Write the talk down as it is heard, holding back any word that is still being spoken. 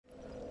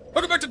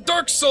back to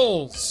Dark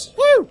Souls!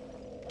 Woo!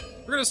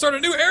 We're gonna start a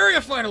new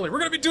area finally! We're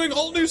gonna be doing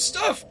all new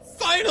stuff!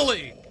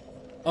 Finally!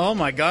 Oh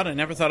my god, I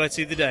never thought I'd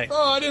see the day.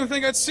 Oh, I didn't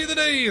think I'd see the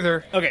day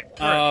either. Okay,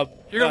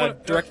 You're gonna wanna,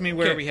 direct me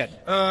where we head.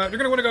 You're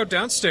gonna want to go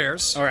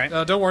downstairs. All right.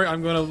 Don't worry,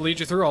 I'm gonna lead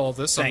you through all of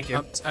this. Thank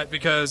you.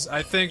 Because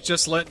I think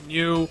just letting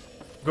you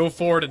go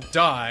forward and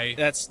die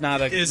That's not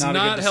a is not,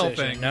 not a good helping.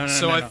 decision. No,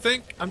 So no. I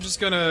think I'm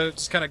just gonna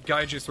kind of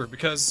guide you through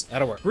because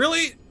That'll work.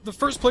 really, the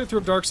first playthrough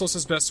of Dark Souls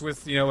is best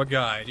with a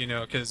guide.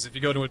 Because if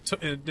you go into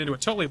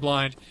it totally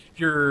blind,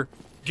 you're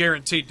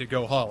guaranteed to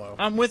go hollow.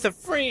 I'm with a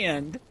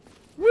friend.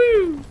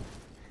 Woo!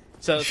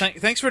 So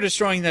thanks for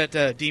destroying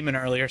that demon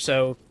earlier.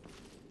 So,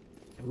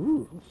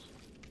 ooh,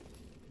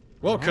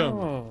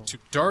 Welcome to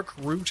Dark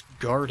Root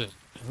Garden.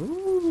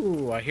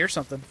 ooh, I hear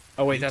something.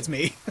 Oh wait, that's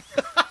me.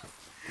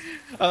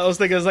 I was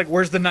thinking,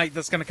 where's the knight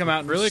that's gonna come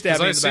out and Really? stab Because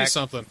me I in the see back?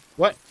 something.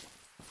 What?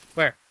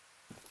 Where?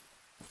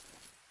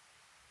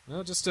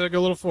 No, just go a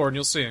little forward and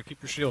you'll see him.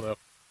 Keep your shield up.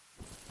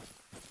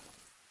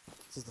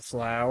 This is the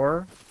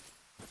flower.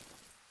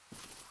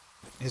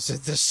 Is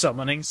it the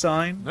summoning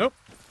sign? Nope.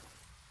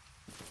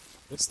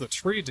 It's the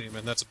tree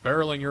demon that's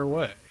barreling your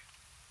way.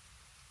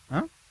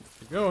 Huh?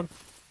 Keep going.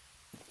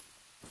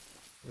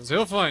 Because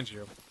he'll find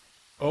you.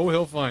 Oh,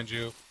 he'll find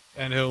you.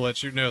 And he'll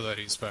let you know that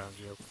he's found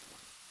you.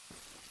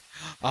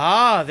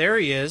 Ah, there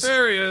he is.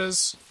 There he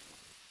is.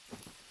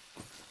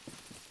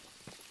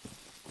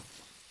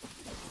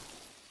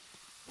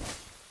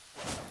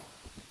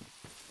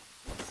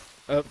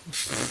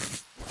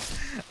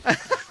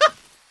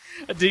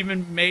 A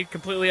demon made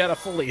completely out of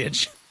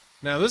foliage.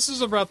 Now, this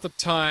is about the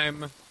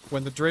time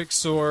when the Drake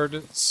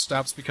Sword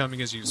stops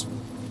becoming as useful.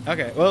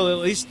 Okay, well, at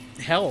least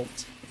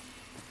helped.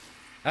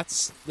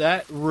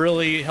 That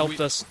really helped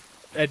us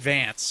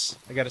advance,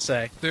 I gotta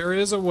say. There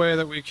is a way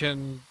that we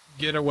can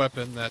get a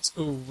weapon that's...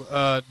 Ooh,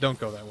 don't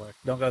go that way.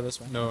 Don't go this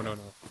way. No.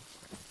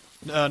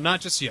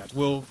 Not just yet.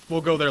 We'll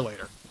go there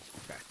later.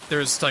 Okay.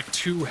 There's like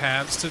 2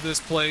 halves to this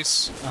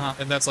place, Uh-huh.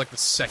 and that's like the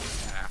second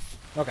half.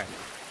 Okay.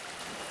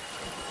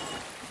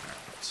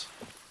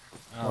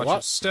 Watch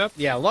your step.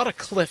 Yeah, a lot of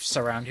cliffs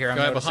around here. I'm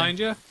Guy noticing. behind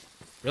you.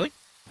 Really?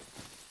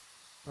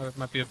 That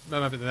might be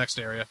the next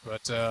area,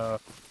 but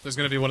there's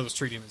going to be one of those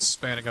tree demons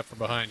spanning up from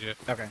behind you.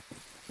 Okay.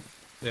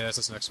 Yeah, that's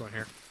this next one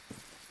here.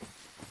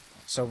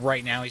 So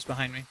right now he's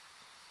behind me?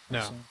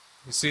 No. So-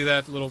 You see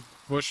that little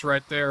bush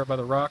right there by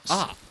the rocks?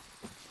 Ah.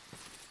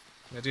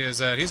 The idea is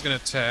that he's going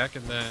to attack,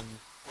 and then...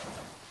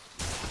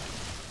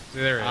 See,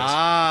 there he is.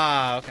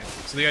 Ah, okay.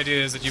 So the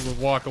idea is that you would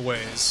walk a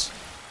ways,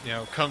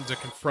 come to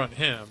confront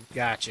him,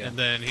 Gotcha. and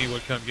then he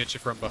would come get you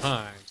from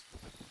behind.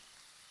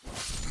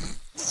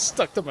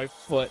 Stuck to my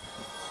foot.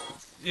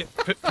 Yeah,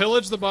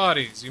 pillage the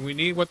bodies. We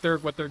need what they're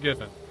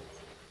given.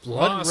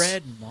 Blood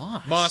red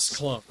moss. Moss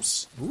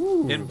clumps.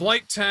 Ooh. In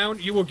Blight Town,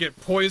 you will get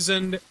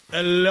poisoned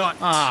a lot.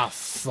 Ah,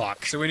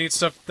 fuck. So we need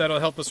stuff that'll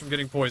help us from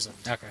getting poisoned.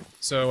 Okay.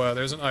 So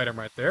there's an item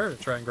right there.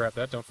 Try and grab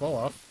that. Don't fall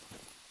off.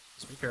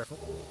 Just be careful.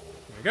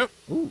 There you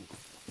go. Ooh.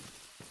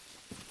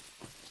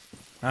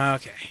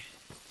 Okay.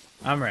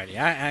 I'm ready.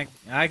 I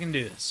can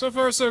do this. So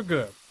far, so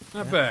good.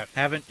 Not bad.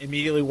 Haven't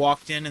immediately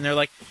walked in and they're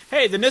like,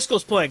 hey, the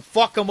TheNSCL's playing.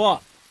 Fuck them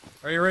up.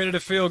 Are you ready to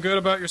feel good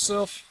about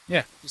yourself?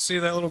 Yeah. You see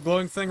that little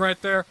glowing thing right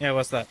there? Yeah,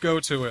 what's that? Go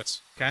to it.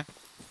 Okay.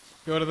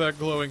 Go to that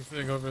glowing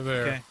thing over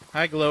there. Okay.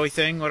 Hi, glowy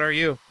thing. What are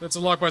you? That's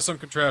unlocked by some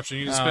contraption.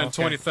 You need to spend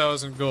okay.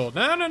 20,000 gold.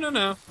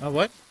 No. Oh,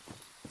 what?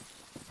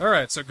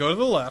 Alright, so go to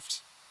the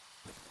left.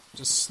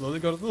 Just slowly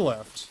go to the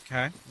left.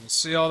 Okay. You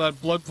see all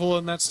that blood pool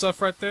and that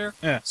stuff right there?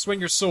 Yeah. Swing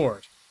your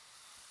sword.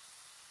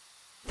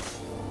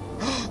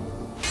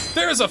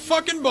 There's a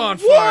fucking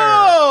bonfire!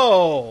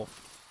 Whoa!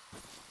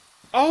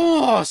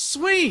 Oh,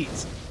 sweet!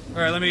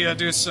 Alright, let me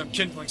do some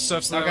kindling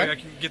stuff so that Okay. way I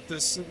can get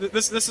this.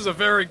 This is a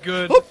very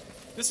good... Whoop.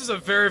 This is a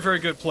very, very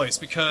good place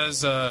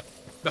because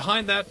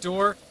behind that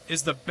door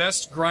is the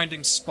best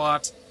grinding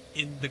spot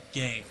in the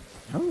game.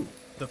 Oh.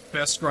 The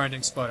best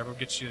grinding spot ever will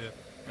get you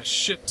a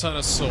shit ton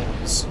of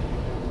souls.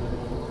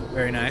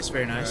 Very nice,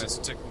 very nice. Alright,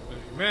 so take a bit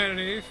of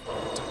humanity.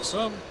 Take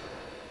some.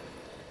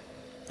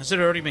 Has it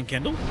already been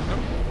kindled? Nope.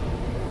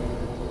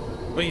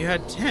 Well, you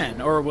had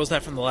 10, or was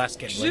that from the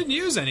last You kindling? didn't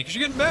use any because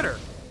you're getting better.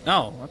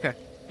 Oh, okay.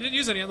 You didn't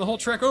use any on the whole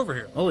trek over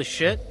here. Holy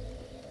shit.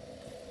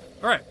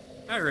 Alright,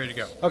 now you're ready to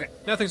go. Okay.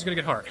 Now things are gonna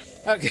get hard.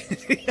 Okay.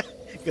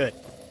 Good.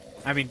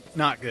 I mean,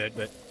 not good,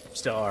 but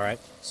still alright.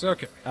 So,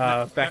 okay.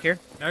 Back here?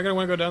 Now you're gonna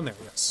want to go down there,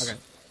 yes. Okay.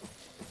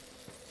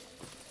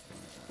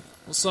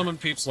 We'll summon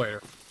peeps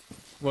later.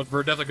 Well,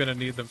 we're definitely gonna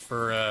need them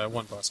for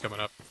one boss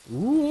coming up.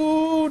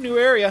 Ooh, new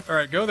area.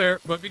 Alright, go there,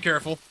 but be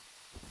careful.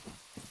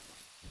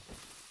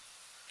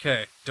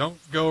 Okay, don't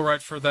go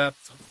right for that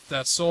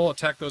soul.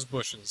 Attack those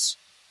bushes.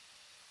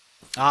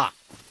 Ah.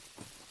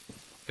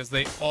 Because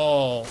they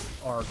all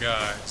are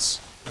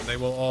guys. And they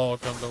will all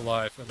come to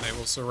life, and they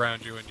will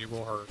surround you, and you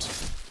will hurt.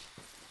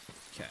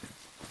 Okay.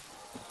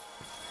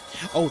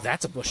 Oh,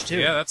 that's a bush, too.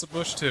 Yeah, that's a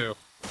bush, too.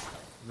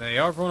 And they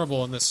are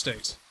vulnerable in this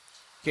state.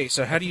 Okay,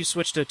 so how do you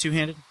switch to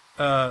two-handed?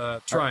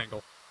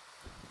 Triangle.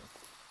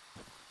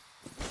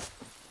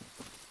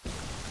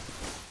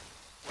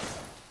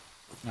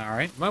 All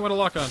right. Might want to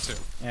lock on to.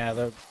 Yeah,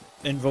 they're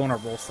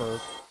invulnerable for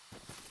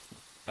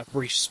a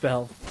brief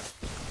spell.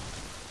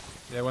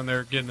 Yeah, when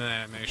they're getting the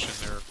animation,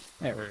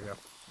 there you go. Right.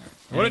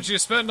 What did you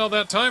spend all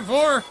that time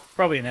for?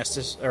 Probably an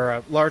Estus, or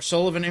a large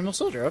soul of an animal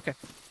soldier. Okay.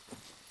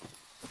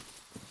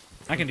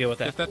 I can deal with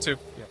that. Get that too.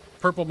 Yeah.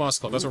 Purple moss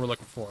clump, that's what we're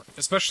looking for.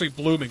 Especially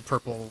blooming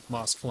purple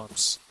moss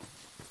clumps.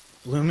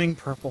 Blooming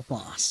purple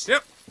moss.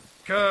 Yep.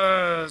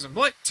 Because in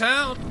Blight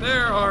Town,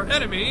 there are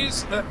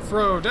enemies that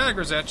throw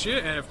daggers at you,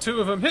 and if 2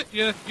 of them hit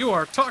you, you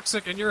are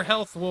toxic and your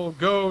health will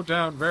go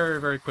down very,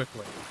 very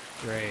quickly.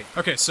 Great.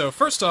 Okay, so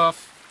first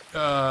off,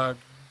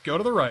 go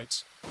to the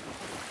right.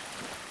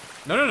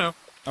 No.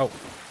 Oh,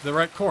 The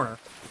right corner.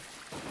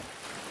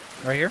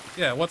 right here?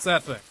 Yeah, what's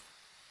that thing?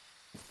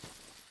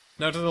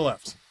 No, to the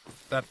left.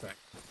 That thing.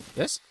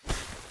 This?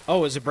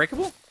 Oh, is it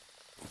breakable?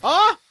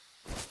 Ah!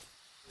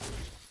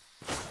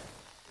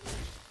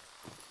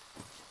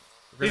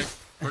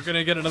 We're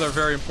gonna get another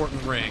very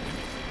important ring.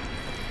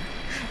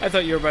 I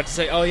thought you were about to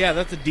say, oh yeah,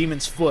 that's a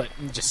demon's foot,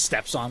 and just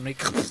steps on me.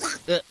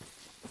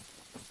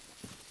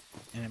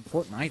 An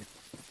important item.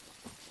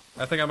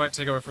 I think I might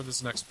take over for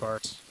this next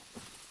part.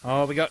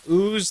 Oh, we got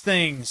ooze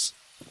things.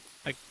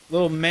 Like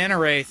little manta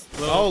wraith.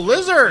 Little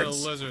Lizards!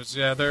 Little lizards,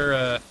 yeah, they're,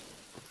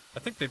 I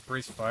think they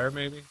breathe fire,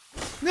 maybe?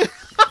 Do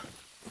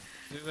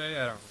they?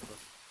 I don't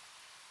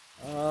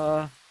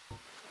remember.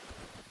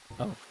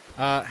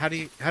 How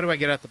do I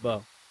get at the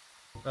bow?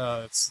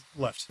 It's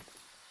left.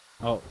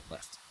 Oh,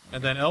 left.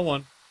 And then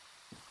L1.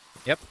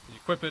 Yep. You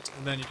equip it,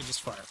 and then you can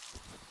just fire.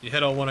 You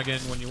hit L1 again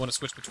when you want to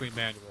switch between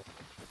manual.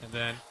 And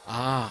then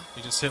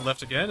you just hit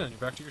left again, and you're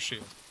back to your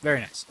shield. Very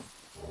nice.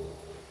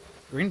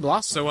 Green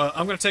blossom. So,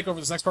 I'm going to take over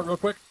this next part real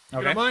quick. If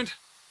you don't mind?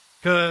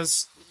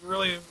 Because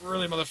really,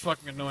 really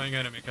motherfucking annoying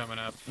enemy coming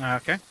up.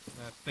 Okay.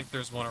 I think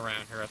there's one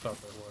around here. I thought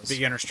there was.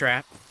 Beginner's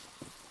trap.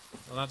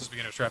 Well, not just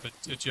beginner's trap.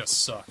 It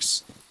just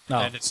sucks. Oh.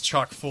 And it's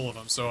chock full of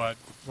them, so I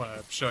want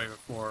to show you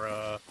before,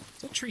 Is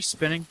that tree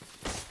spinning?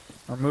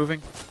 Or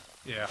moving?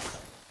 yeah.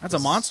 That's a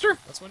monster?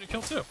 That's one you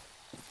kill, too.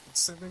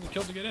 It's the same thing you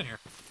killed to get in here.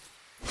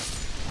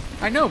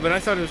 I know, but I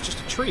thought it was just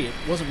a tree. It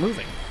wasn't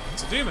moving.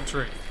 It's a demon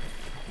tree.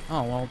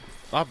 Oh, well,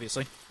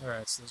 obviously.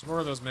 Alright, so there's more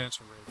of those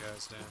manta ray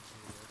guys down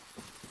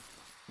here.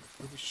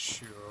 Pretty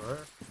sure.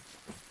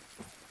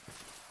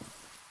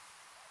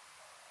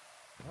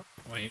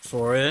 Wait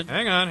for it.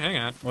 Hang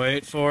on.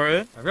 Wait for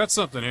it. I've got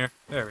something here.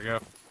 There we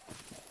go.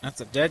 That's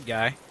a dead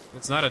guy.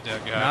 It's not a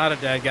dead guy. Not a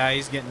dead guy.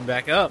 He's getting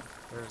back up.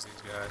 There's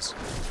these guys.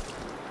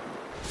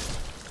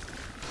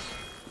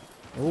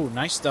 Ooh,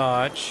 nice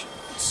dodge.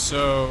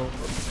 So...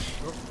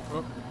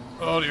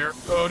 Oh dear.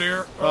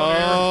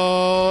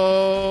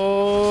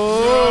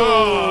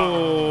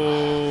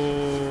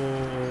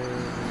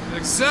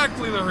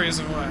 Exactly the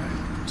reason why.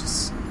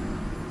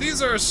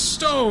 These are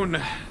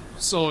stone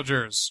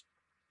soldiers.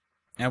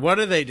 And what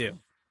do they do?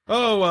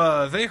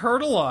 Oh, they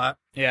hurt a lot.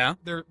 Yeah.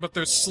 But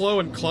they're slow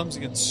and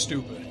clumsy and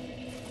stupid.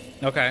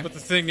 Okay. But the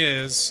thing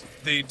is,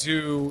 they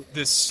do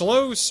this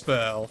slow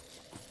spell.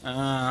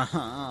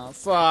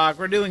 Fuck.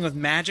 We're dealing with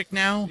magic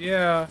now?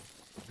 Yeah.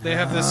 They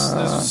have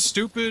this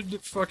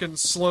stupid fucking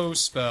slow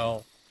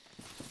spell.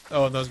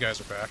 Oh, and those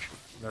guys are back.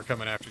 They're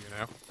coming after you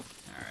now.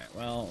 Alright,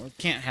 well, we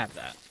can't have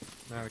that.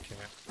 No, we can't.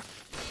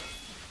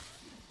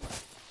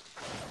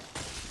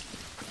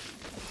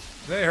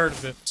 They hurt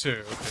a bit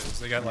too, because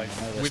they got like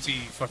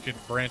whippy fucking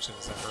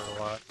branches that hurt a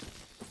lot.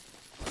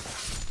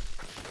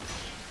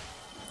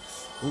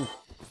 Ooh.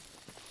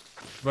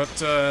 But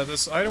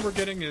this item we're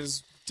getting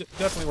is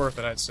definitely worth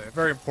it, I'd say. A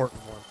very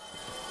important one.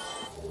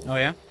 Oh,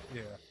 yeah?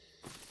 Yeah.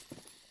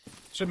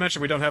 Should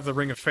mention we don't have the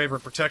Ring of Favor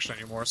protection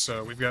anymore,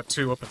 so we've got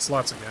 2 open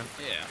slots again.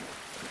 Yeah.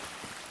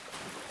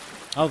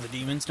 Oh, the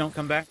demons don't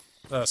come back?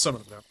 Some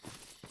of them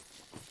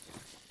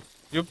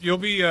don't. You'll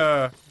be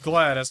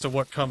glad as to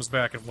what comes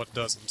back and what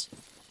doesn't.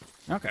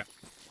 Okay.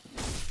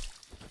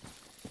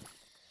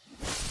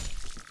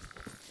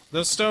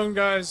 Those stone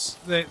guys,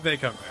 they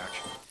come back.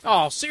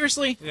 Oh,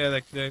 seriously? Yeah,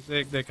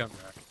 they come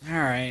back.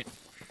 Alright.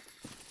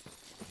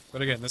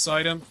 But again, this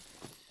item,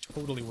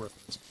 totally worth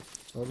it.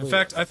 Totally In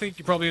fact, I think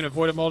you probably can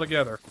avoid them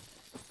altogether.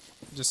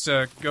 Just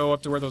go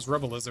up to where those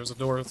rebel is. There's a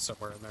door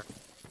somewhere in there.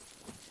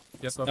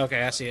 Yes, up.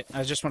 Okay, I see it.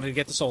 I just wanted to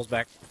get the souls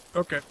back.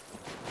 Okay.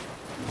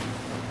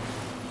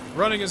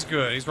 Running is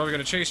good. He's probably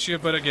going to chase you,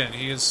 but again,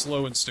 he is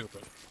slow and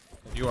stupid.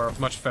 And you are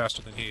much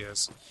faster than he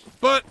is.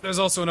 But there's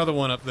also another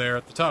one up there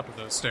at the top of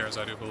those stairs,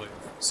 I do believe.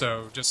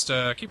 So just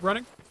keep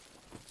running.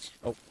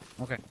 Oh,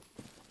 okay.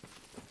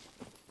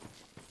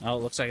 Oh,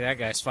 it looks like that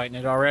guy's fighting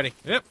it already.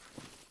 Yep.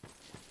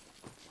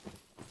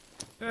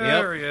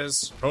 There he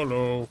is.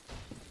 Hello.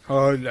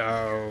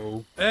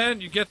 Hello.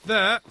 And you get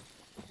that.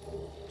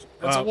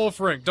 That's a wolf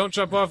ring. Don't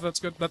jump off. That's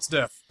good. That's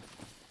death.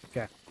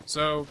 Okay.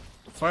 So,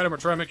 fight him or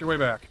try and make your way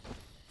back.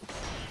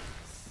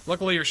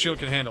 Luckily, your shield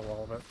can handle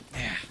all of it.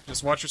 Yeah.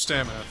 Just watch your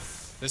stamina.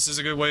 This is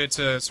a good way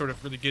to sort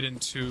of really get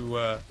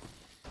into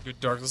good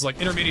Dark. This is like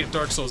intermediate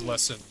Dark Souls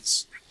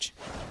lessons.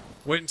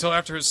 Wait until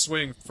after his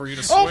swing for you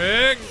to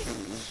swing.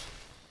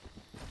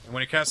 And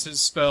when he casts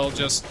his spell,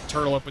 just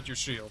turtle up with your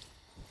shield.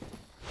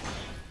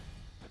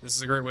 This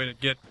is a great way to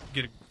get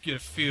a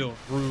feel,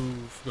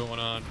 groove going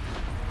on.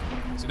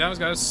 See, now he's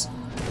got us.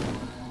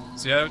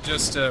 See how it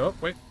just, oh,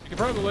 wait, you can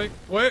probably,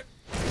 wait.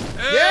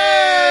 Hey!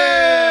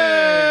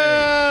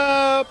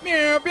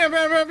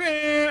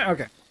 Yeah!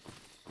 Okay.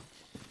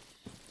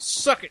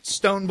 Suck it,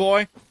 stone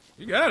boy.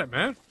 You got it,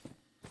 man.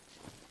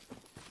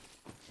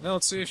 Now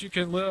let's see if you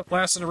can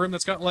last in a room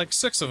that's got like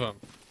 6 of them.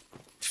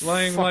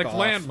 Laying Fuck like off.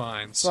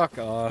 landmines. Fuck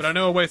off. But I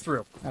know a way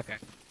through. Okay.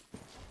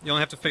 You only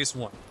have to face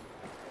one.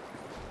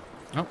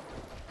 Oh.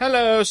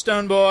 Hello,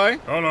 stone boy.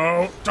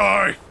 Hello,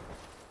 die!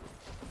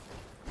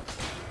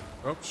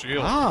 Oh,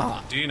 shield.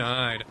 Ah.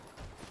 Denied.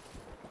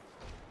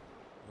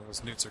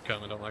 Those newts are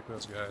coming, don't like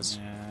those guys.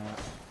 Yeah.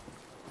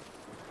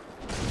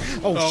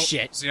 Oh,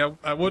 shit. See,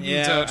 I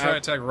wouldn't try to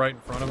attack right in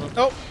front of him.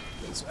 Oh.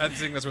 I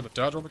think that's where the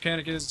dodge roll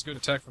mechanic is. It's good to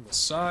attack from the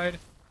side.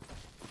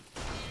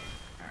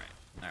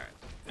 Alright.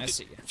 I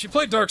see you. If you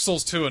play Dark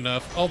Souls 2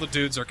 enough, all the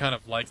dudes are kind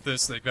of like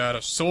this. They got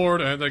a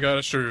sword and they got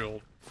a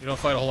shield. You don't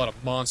fight a whole lot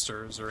of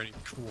monsters or any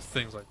cool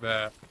things like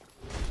that.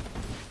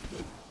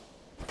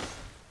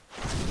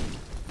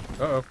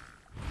 Uh-oh.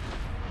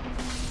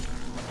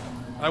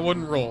 I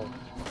wouldn't roll.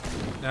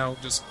 Now,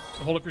 just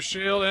hold up your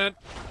shield and...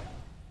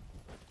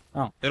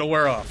 Oh. It'll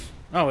wear off.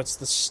 Oh, it's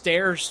the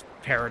stairs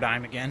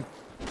paradigm again.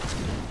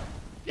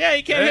 Yeah,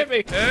 you can't hit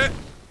me!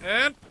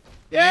 And...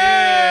 Yay!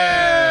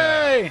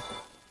 Yeah!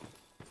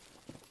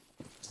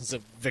 This is a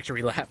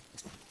victory lap.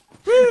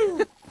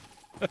 Woo!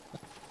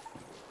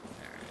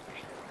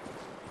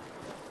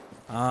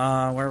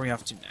 Where are we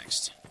off to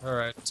next?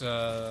 Alright,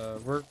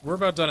 we're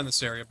about done in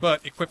this area,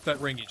 but equip that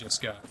ring you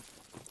just got.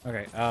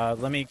 Okay,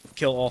 let me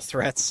kill all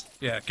threats.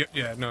 Yeah,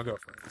 no, go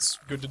for it. It's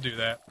good to do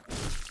that.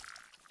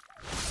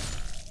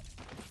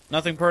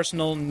 Nothing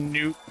personal,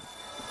 Newt.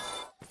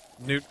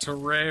 Newt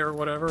Teray or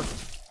whatever.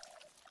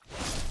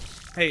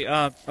 Hey,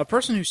 a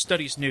person who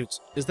studies newts,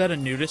 is that a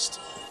nudist?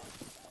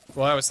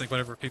 Well, I always think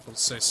whenever people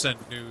say send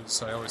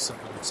news, I always think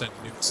send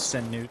newts.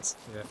 Send newts.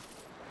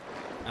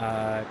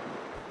 Yeah.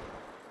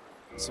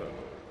 So...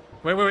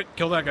 Wait,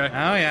 kill that guy.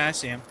 Oh, yeah, I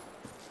see him.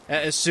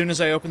 As soon as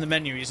I open the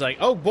menu, he's like,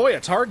 oh boy, a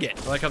target!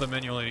 I like how the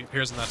menu only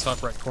appears in that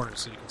top right corner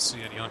so you can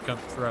see any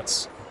oncoming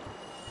threats.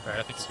 Alright,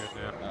 I think he's good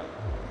now.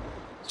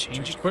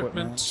 Change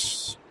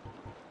equipment.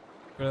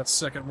 Got that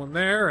second one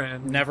there,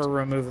 and... Never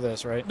remove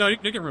this, right? No, you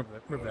can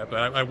remove that,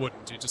 but I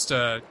wouldn't. You just,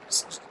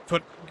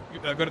 put...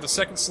 go to the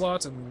second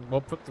slot, and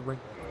we'll put the ring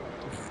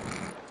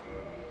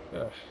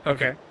back.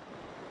 Okay.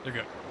 You're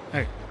good.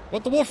 Hey.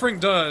 What the wolf ring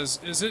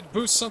does is it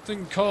boosts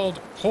something called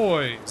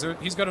poise.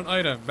 He's got an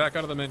item back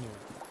out of the menu.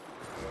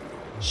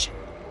 Shit.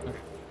 Okay.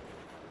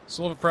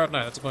 Soul of a Proud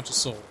Knight, that's a bunch of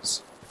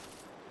souls.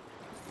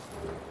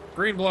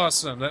 Green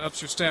Blossom, that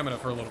ups your stamina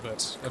for a little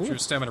bit. Ups your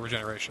stamina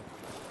regeneration.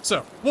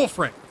 So, wolf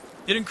ring.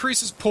 It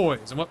increases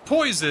poise. And what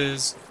poise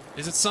is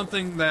it's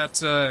something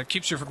that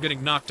keeps you from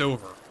getting knocked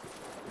over.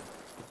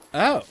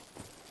 Oh.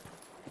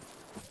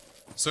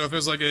 So if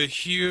there's like a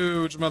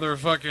huge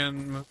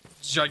motherfucking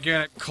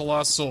gigantic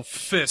colossal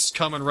fist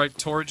coming right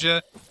towards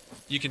you,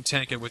 you can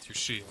tank it with your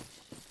shield.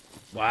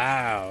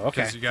 Wow,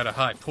 okay. Because you got a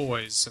high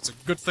poise. It's a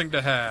good thing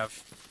to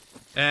have.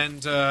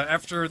 And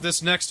after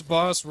this next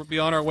boss, we'll be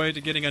on our way to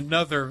getting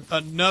another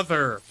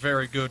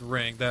very good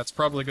ring. That's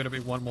probably going to be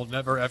one we'll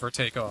never ever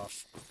take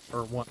off.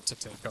 Or want to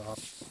take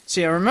off.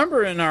 See, I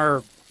remember in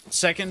our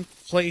second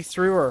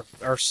playthrough, or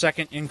our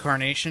second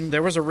incarnation,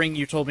 there was a ring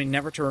you told me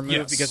never to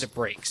remove because it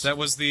breaks. That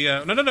was the...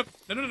 No.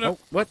 Oh,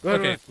 what?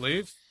 Okay,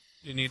 leave.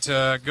 You need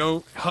to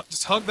go...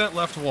 just hug that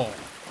left wall.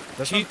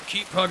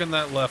 Keep hugging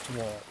that left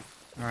wall.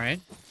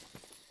 Alright.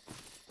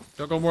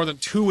 Don't go more than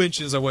 2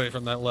 inches away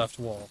from that left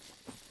wall.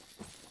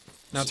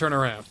 Now turn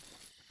around.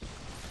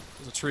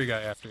 There's a tree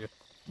guy after you.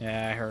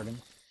 Yeah, I heard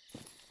him.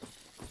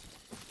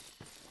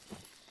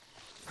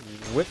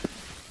 Whip.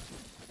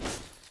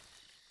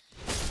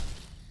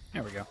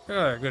 There we go.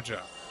 Good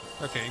job.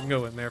 Okay, you can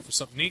go in there for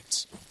something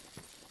neat.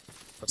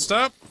 But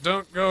stop!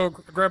 Don't go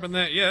grabbing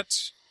that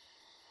yet.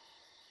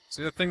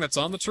 See that thing that's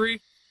on the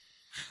tree?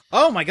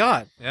 Oh my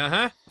god!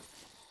 Uh-huh.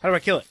 How do I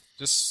kill it?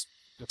 Just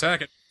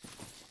attack it.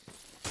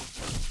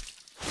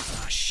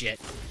 Ah, shit.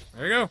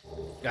 There you go.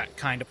 Got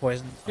kind of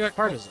poisoned. Yeah, How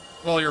hard is it?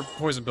 Well, your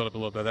poison built up a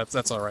little bit.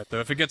 That's alright, though.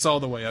 If it gets all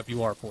the way up,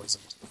 you are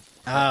poisoned.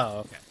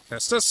 Oh, okay.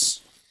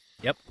 Estus.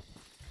 Yep.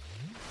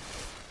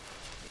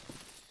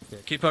 Yeah,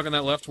 keep hugging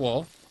that left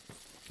wall.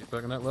 Keep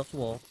hugging that left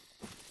wall.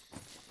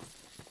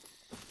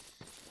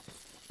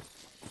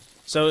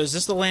 So, is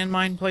this the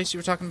landmine place you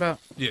were talking about?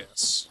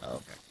 Yes. Oh,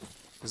 okay.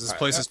 Because this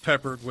place is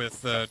peppered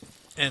with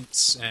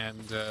Ents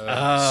and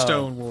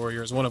stone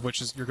warriors, one of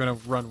which is you're going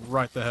to run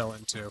right the hell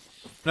into.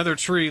 Another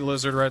tree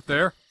lizard right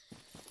there.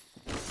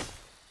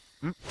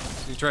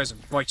 He tries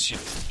and bites you.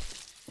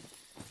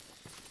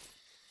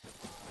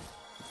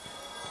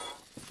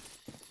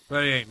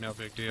 But he ain't no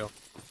big deal.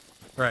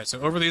 Alright,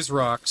 so over these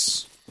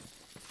rocks,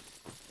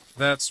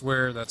 that's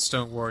where that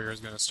stone warrior is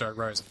going to start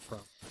rising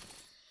from.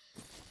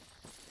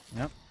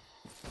 Yep.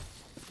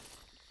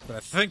 But I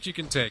think you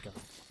can take him.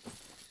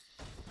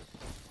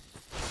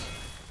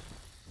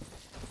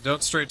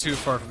 don't stray too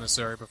far from this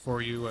area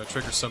before you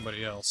trigger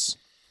somebody else.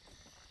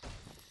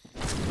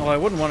 Well, I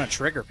wouldn't want to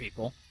trigger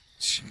people.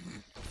 See,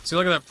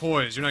 look at that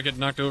poise. You're not getting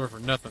knocked over for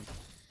nothing.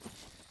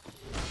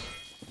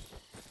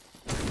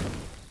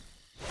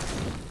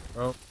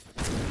 Oh.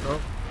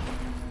 Oh.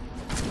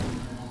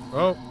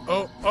 Oh.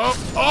 Oh. Oh.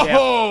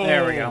 Oh! Yep,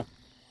 there we go.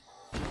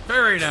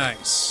 Very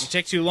nice. You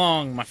take too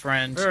long, my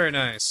friend. Very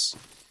nice.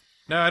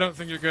 No, I don't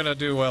think you're gonna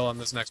do well on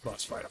this next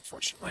boss fight,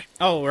 unfortunately.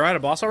 Oh, we're at a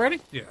boss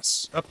already?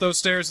 Yes. Up those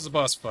stairs is a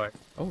boss fight.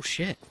 Oh,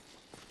 shit.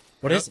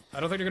 What is it? I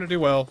don't think you're gonna do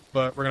well,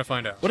 but we're gonna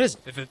find out. What is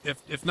it?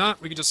 If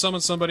not, we can just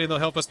summon somebody and they'll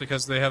help us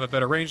because they have a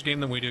better range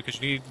game than we do,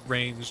 because you need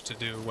range to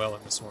do well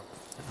in this one.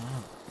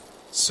 Oh.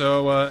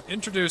 So,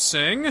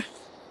 introducing...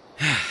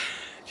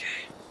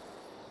 Okay.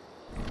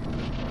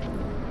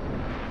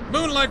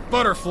 Moonlight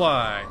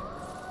Butterfly!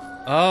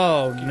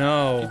 Oh,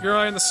 no. Keep your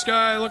eye in the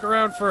sky, look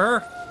around for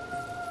her.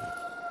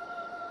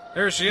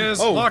 There she is.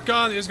 Oh. Lock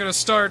on. He's gonna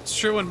start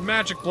shooting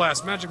Magic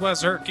Blast. Magic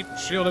Blast hurt. Keep the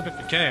shield up if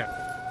you can.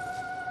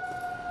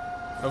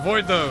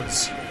 Avoid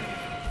those.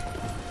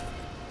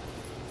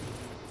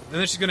 And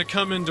then she's gonna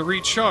come in to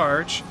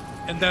recharge,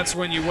 and that's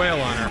when you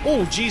wail on her.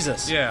 Oh,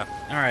 Jesus. Yeah.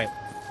 Alright.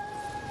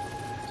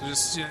 So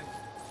just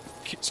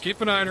keep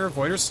an eye on her.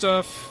 Avoid her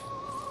stuff.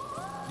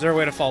 Is there a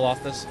way to fall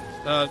off this?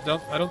 I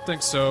don't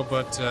think so,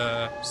 but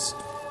just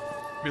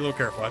be a little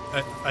careful.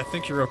 I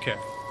think you're okay.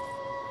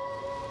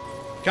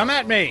 Come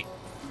at me!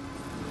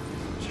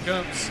 She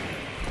comes.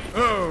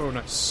 Oh,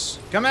 nice.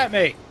 Come at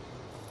me!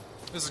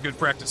 This is good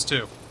practice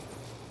too.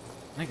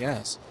 I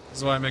guess. This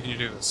is why I'm making you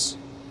do this.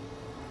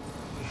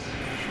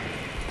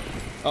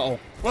 Uh-oh.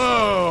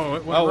 Whoa!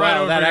 It went Oh, right wow,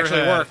 over that your actually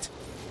head. worked.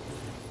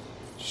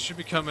 Should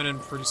be coming in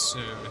pretty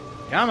soon.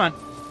 Come on.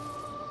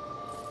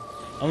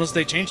 Unless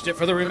they changed it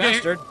for the Okay.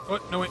 remastered.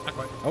 What? No, wait, not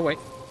quite. Oh, wait.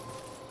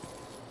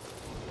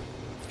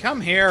 Come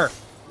here.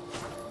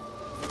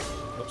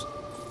 Oops.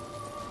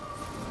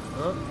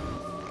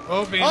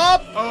 Oh, beam.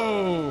 Up!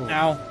 Oh!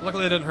 Ow.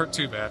 Luckily, it didn't hurt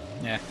too bad.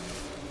 Yeah.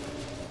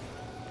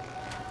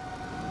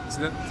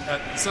 See,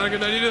 it's not a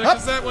good idea Up!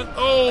 because that one.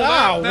 Oh,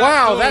 Ow, that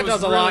wow, that blow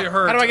does a really lot.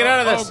 hurt. How do I get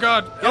out of this? Oh,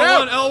 God. Get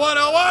L1,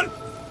 out!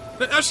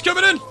 L1! Now she's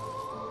coming in!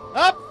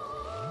 Up!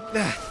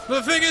 But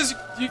the thing is,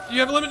 you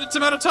have a limited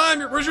amount of time.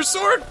 Where's your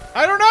sword?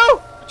 I don't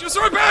know! Get your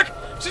sword back!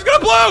 She's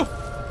gonna blow!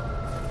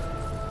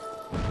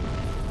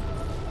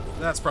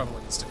 That's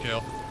probably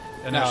insta-kill.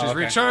 And now Oh, she's okay.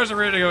 recharged and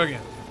ready to go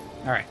again.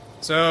 Alright.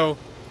 So,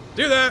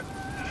 do that.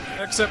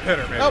 Except hit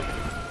her, maybe.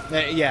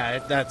 Oh! Yeah,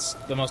 that's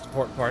the most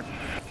important part.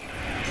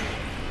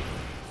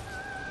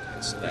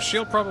 So The that-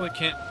 shield probably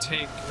can't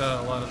take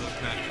a lot of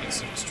those magic hits,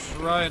 so just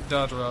try and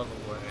dodge her out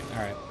of the way.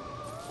 Alright.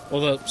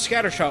 Well, the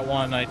scattershot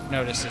one, I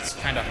noticed it's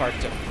kind of hard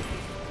to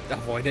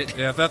avoid it.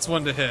 Yeah, if that's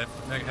one to hit,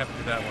 I have to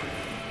do that one.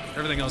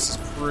 Everything else is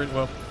pretty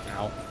well.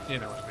 Ow. You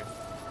know what I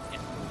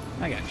mean.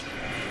 I got you.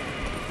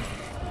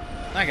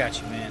 I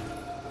got you, man.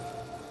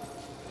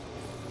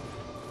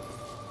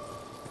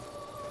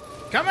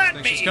 Come I at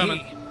think me! she's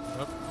coming.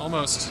 Oh,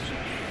 almost.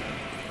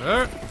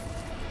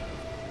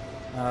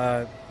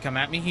 Come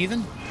at me,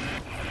 heathen?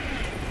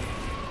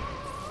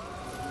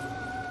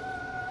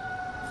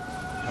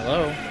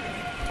 Hello?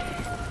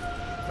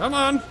 Come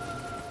on!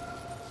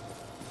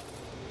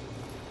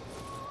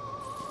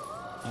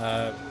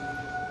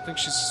 I think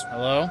she's.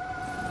 Hello?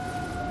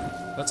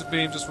 That's a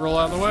beam. Just roll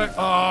out of the way.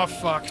 Oh,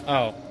 fuck.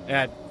 Oh,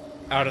 yeah,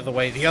 out of the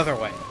way, the other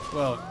way.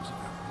 Well.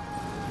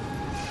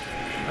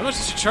 How much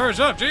did she charge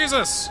up?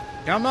 Jesus!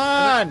 Come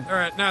on!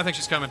 Alright, now I think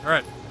she's coming.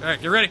 Alright,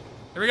 get ready.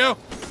 Here we go.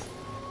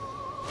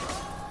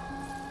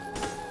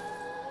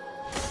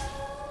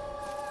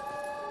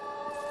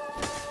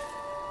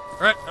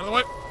 Alright, out of the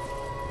way.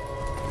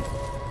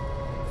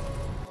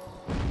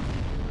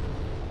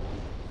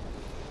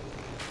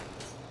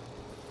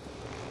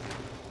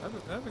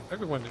 I've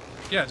been wanting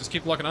to, yeah, just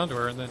keep locking onto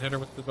her and then hit her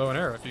with the bow and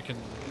arrow if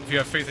you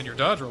have faith in your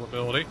dodge roll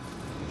ability.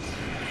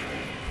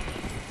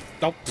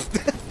 Oh.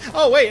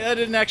 Oh, wait, that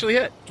didn't actually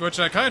hit. Which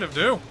I kind of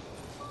do.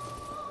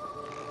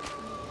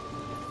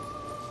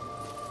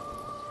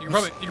 You can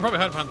probably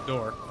hide behind the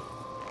door.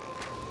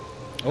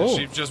 Oh.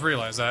 She just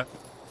realized that.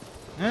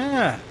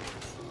 Ah.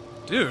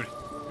 Dude,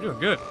 you're doing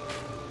good.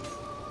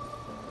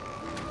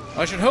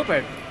 I should hope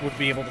I would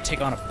be able to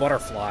take on a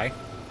butterfly.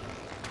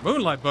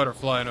 Moonlight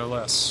Butterfly, no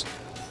less.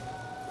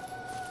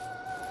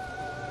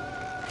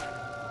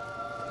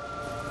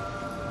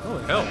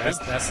 Holy hell, That's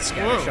dude. the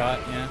scatter Whoa. shot,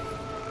 yeah.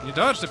 You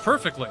dodged it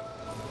perfectly.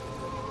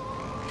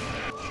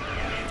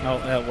 Oh,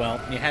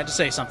 well, you had to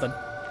say something.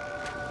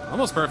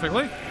 Almost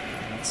perfectly.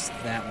 That's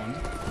that one.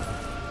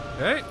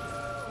 Okay.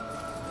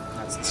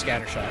 That's the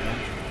scatter shot one.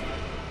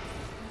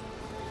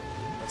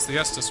 That's the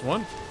Estus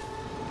one.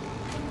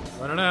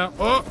 Running out.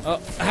 Oh!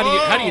 Oh,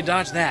 how do you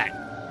dodge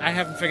that? I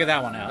haven't figured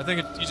that one I out.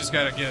 think you just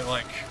gotta get,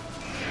 like,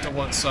 to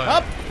one side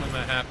Up. when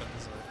that happens.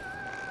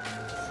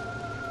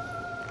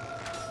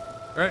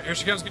 Alright, here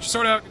she comes. Get your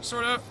sword out. Get your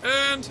sword out.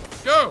 And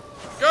go!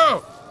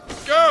 Go!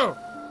 Go!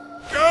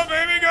 Go,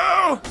 baby,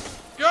 go!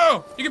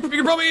 Go! You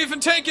can probably even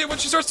tank it when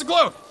she starts to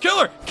glow. Kill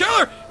her! Kill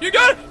her! You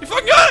got it! You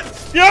fucking got it!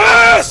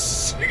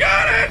 Yes! You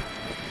got it!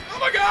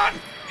 my god!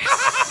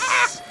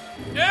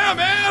 Yeah,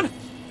 man!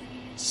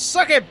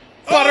 Suck it,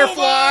 butterfly!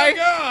 Oh my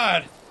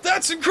god!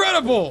 That's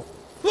incredible!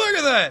 Look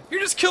at that! You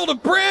just killed a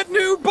brand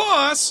new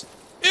boss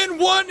in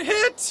one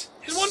hit!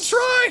 In one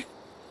try!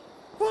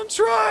 One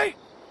try!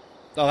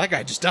 Oh, that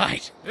guy just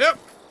died. Yep.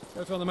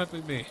 I felt that might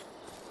be me.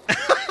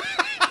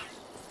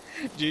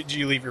 Did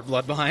you leave your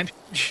blood behind?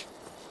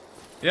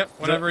 Yep,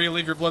 whenever you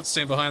leave your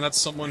bloodstain behind, that's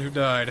someone who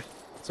died.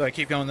 So I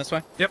keep going this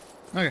way? Yep.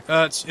 Okay.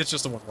 It's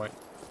just a one-way.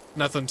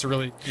 Nothing to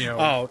really,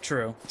 Oh,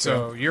 true.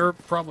 So you're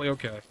probably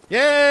okay.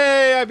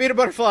 Yay! I beat a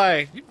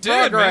butterfly. You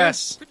did,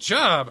 Progress. man. Good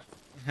job.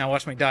 Now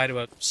watch me die to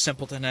a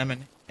simpleton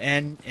enemy.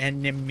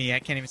 I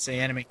can't even say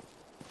enemy.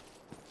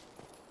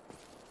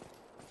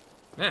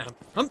 Man,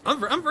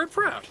 I'm very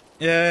proud.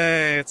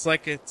 Yay! It's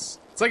like it's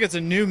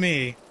a new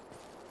me.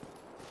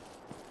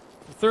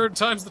 The third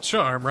time's the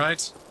charm,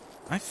 right?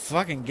 I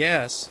fucking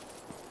guess.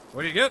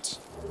 What do you get?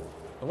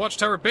 The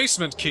Watchtower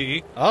basement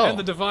key Oh. and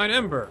the Divine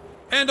Ember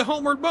and a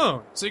Homeward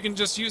Bone, so you can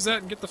just use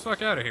that and get the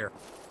fuck out of here.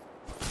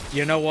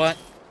 You know what?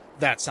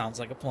 That sounds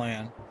like a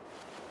plan.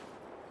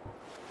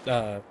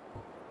 So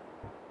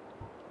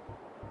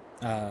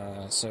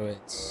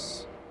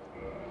it's...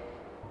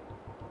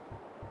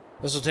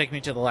 This will take me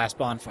to the last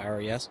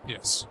bonfire, yes?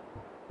 Yes.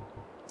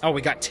 Oh,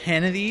 we got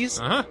 10 of these?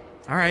 Uh-huh.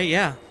 Alright,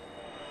 yeah.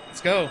 Let's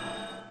go.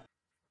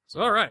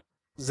 So, all right.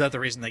 Is that the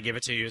reason they give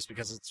it to you, is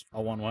because it's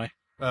a one-way?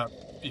 Yeah.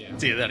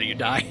 It's either that or you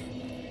die.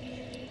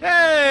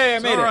 Hey, I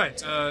made it!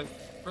 Alright,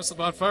 press the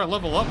bonfire,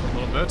 level up a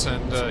little bit,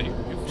 and you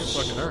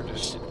fucking earned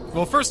it.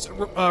 Well, first,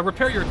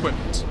 repair your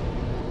equipment.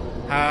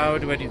 How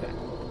do I do that?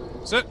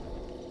 Sit.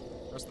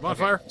 Press the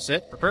bonfire. Okay.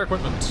 Sit. Repair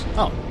equipment.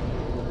 Oh.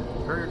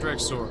 Repair your drag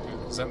sword.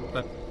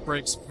 That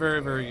breaks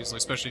very, very easily,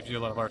 especially if you do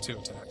a lot of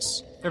R2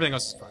 attacks. Everything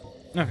else is fine.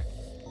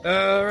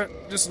 Okay.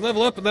 Just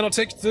level up, and then I'll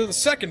take you to the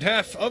second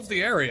half of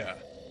the area.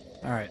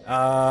 Alright,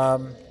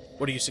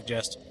 what do you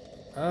suggest?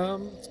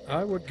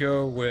 I would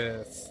go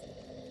with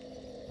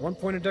 1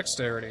 point in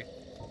dexterity,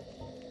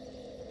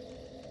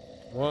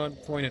 1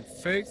 point in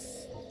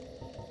faith,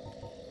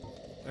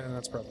 and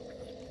that's probably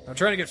good. I'm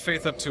trying to get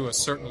faith up to a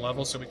certain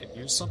level so we can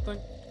use something.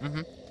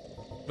 Mm-hmm.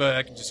 But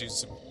I can just use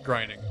some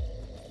grinding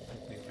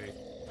if need be.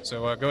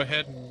 So go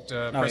ahead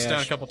and press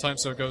down a couple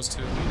times so it goes to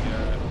the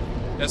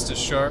Estus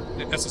Sharp,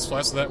 the Estus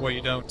Flask, so that way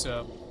you don't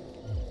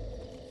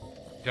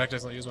you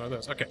accidentally use one of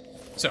those. Okay,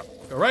 so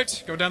go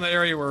right, go down the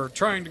area we're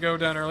trying to go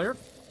down earlier.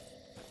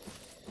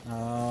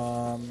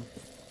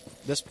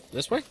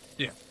 This way?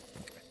 Yeah.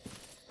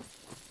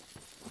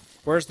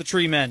 Where's the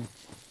tree men?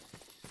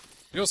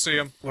 You'll see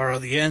them. Where are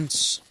the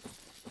Ents?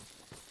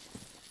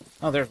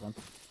 Oh, there's one.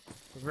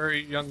 A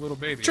very young little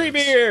baby.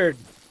 Treebeard!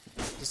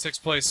 This takes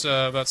place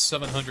about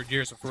 700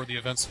 years before the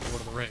events of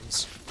Lord of the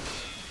Rings.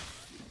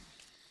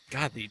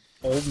 God, the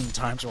olden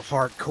times were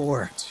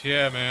hardcore.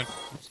 Yeah, man.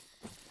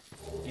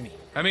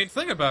 I mean,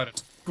 think about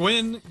it.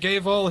 Gwyn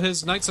gave all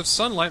his Knights of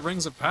Sunlight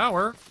rings of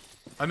power.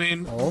 I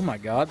mean, Oh my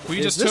god. We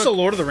Is just this took- a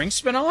Lord of the Rings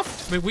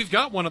spinoff? I mean, we've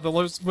got one of the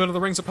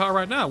rings of power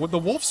right now with the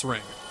Wolf's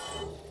Ring.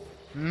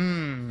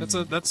 Hmm.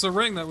 That's a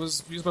ring that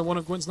was used by one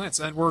of Gwyn's knights,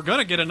 and we're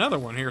gonna get another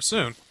one here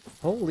soon.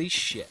 Holy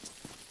shit.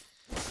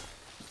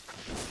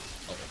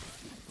 Oh.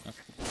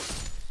 Okay.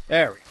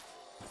 There we go.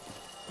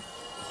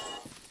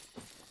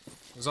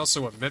 There's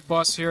also a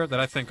mid-boss here that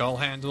I think I'll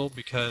handle,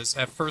 because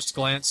at first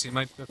glance he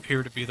might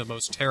appear to be the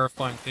most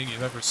terrifying thing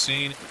you've ever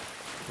seen.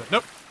 But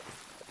nope.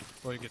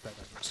 Well, you get that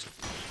guy first.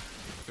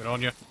 Good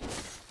on you.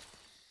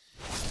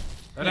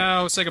 And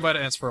now, say goodbye to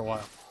ants for a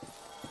while.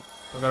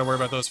 Don't gotta worry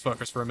about those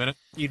fuckers for a minute.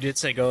 You did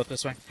say go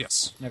this way?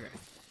 Yes. Okay.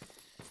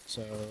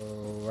 So,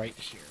 right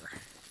here.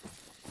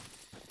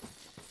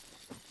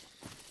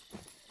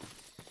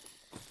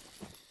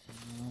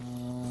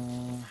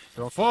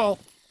 Don't fall.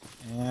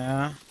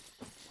 Yeah.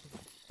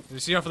 Do you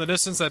see off in the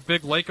distance that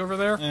big lake over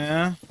there?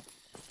 Yeah.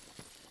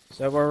 Is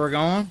that where we're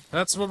going?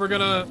 That's what we're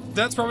gonna.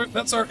 That's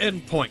our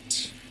end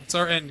point. It's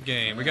our end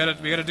game. We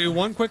gotta do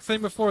one quick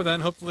thing before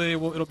then. Hopefully,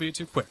 it'll be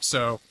too quick.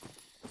 So,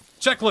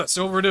 checklist.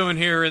 So what we're doing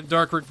here in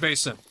Darkroot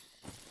Basin.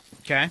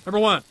 Okay. Number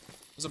 1,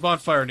 there's a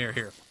bonfire near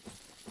here.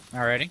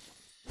 Alrighty.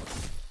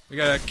 We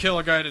gotta kill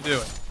a guy to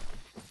do it.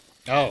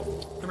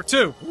 Oh. Number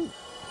 2,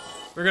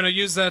 we're gonna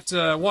use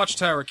that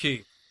watchtower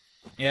key.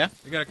 Yeah?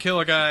 We gotta kill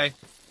a guy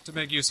to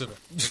make use of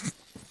it.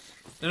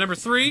 And number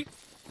 3,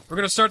 we're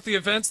gonna start the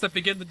events that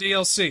begin the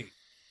DLC.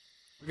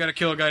 We gotta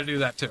kill a guy to do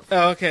that too.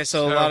 Oh, okay,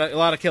 so a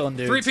lot of killing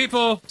dudes. 3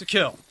 people to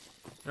kill.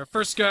 Our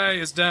first guy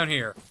is down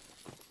here.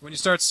 When you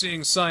start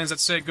seeing signs that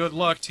say "Good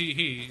luck,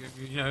 tee-hee,"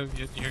 you know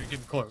you're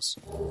getting close.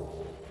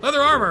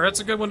 Leather armor, that's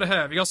a good one to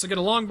have. You also get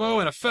a longbow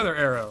and a feather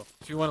arrow.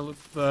 If you want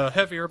a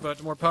heavier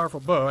but more powerful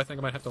bow, I think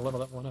I might have to level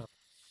that one up.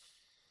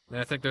 And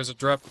I think there's a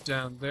drop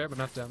down there, but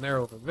not down there.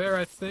 Over there,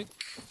 I think.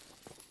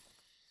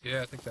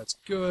 Yeah, I think that's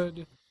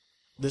good.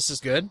 This is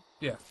good?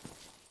 Yeah.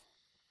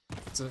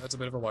 That's a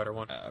bit of a wider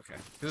one. Okay.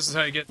 This is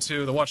how you get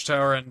to the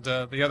watchtower and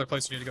the other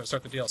place you need to go to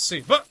start the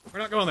DLC. But we're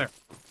not going there.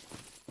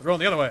 We're going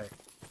the other way.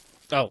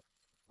 Oh.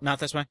 Not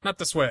this way? Not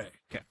this way.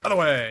 Okay. Other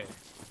way.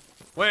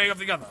 Way of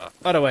the other.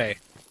 Other way.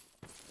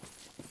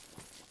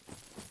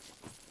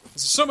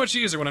 This is so much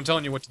easier when I'm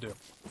telling you what to do.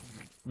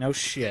 No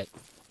shit.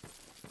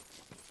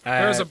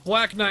 There's a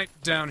Black Knight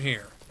down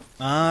here.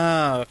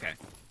 Ah, okay.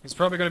 He's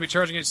probably going to be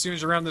charging it as soon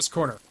as you're around this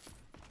corner.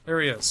 There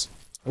he is.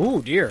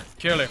 Ooh, dear.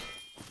 Kill him.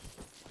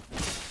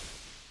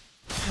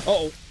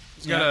 Uh-oh.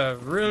 He's got a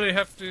really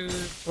hefty...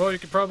 Well, you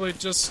could probably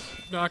just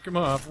knock him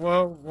off.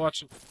 Whoa,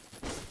 watch it.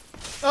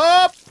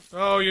 Up!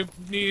 Oh, you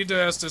need to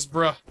Estus,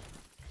 bruh.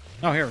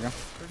 Oh, here we go.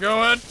 We're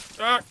going.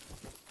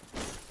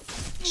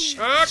 Shit.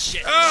 Oh.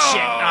 Shit.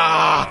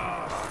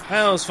 Ah!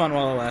 That was fun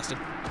while it lasted.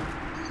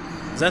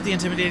 Is that the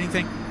intimidating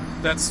thing?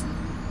 That's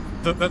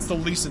the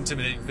least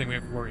intimidating thing we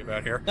have to worry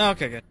about here. Oh,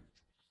 okay, good.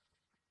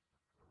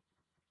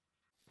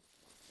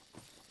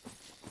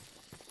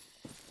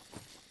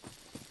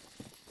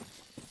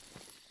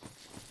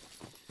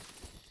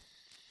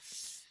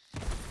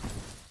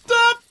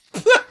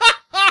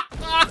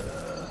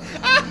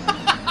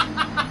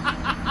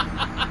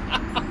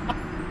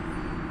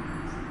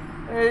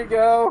 There you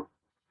go.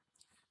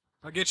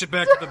 I'll get you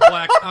back to the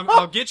black.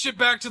 I'll get you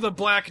back to the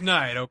Black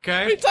Knight, What are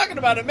okay? you talking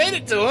about? I made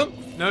it to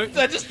him. No.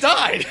 I just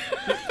died.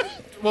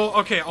 Well,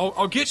 okay.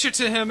 I'll get you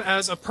to him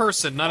as a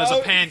person, not as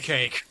a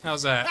pancake.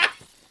 How's that?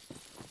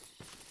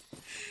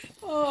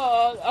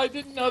 Oh, I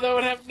didn't know that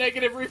would have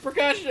negative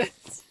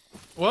repercussions.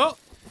 Well,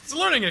 it's a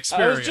learning I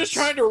experience. was just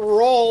trying to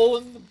roll,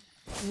 and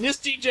the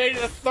UDJ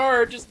to the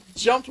third just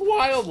jumped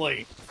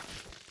wildly.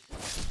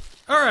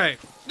 All right,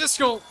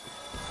 Niskel.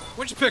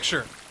 What'd you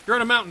picture? You're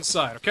on a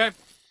mountainside, okay?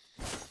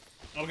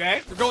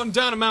 Okay. You're going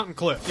down a mountain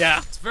cliff. Yeah.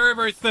 It's very,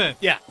 very thin.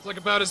 Yeah. It's like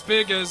about as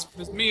big as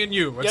me and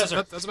you. Yes,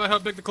 sir. That's about how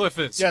big the cliff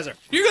is. Yes, sir.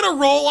 You're gonna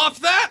roll off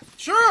that?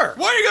 Sure.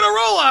 Why are you gonna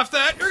roll off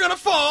that? You're gonna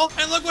fall,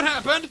 and look what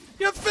happened.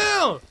 You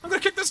fell. I'm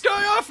gonna kick this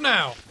guy off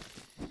now.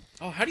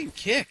 Oh, how do you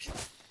kick?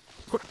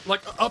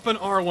 Like up an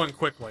R1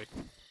 quickly.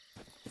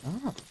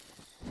 Oh.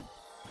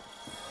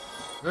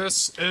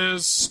 This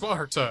is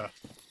Sparta.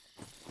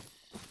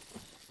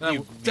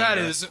 You That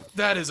nigger.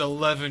 that is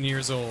 11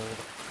 years old.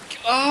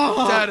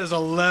 Oh. That is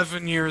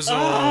 11 years old.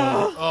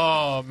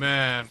 Oh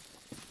man.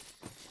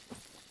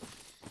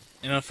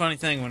 You know, funny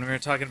thing, when we were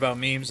talking about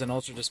memes and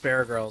Ultra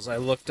Despair Girls, I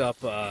looked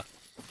up the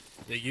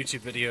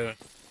YouTube video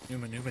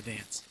Numa Numa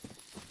Dance.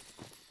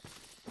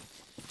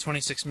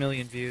 26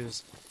 million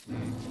views.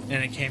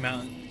 And it came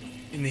out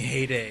in the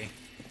heyday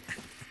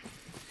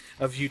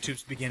of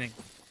YouTube's beginning.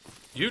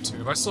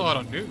 YouTube? I saw it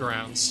on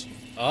Newgrounds.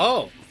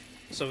 Oh,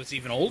 so it's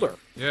even older.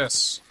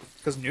 Yes.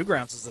 Because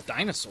Newgrounds is a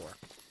dinosaur.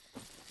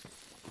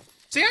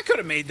 See, I could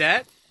have made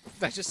that.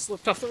 I just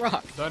slipped off the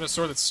rock.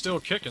 Dinosaur that's still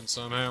kicking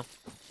somehow.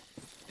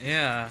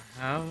 Yeah,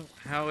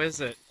 how is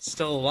it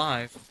still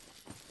alive?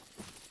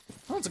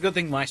 Well, it's a good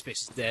thing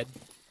MySpace is dead.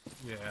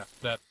 Yeah,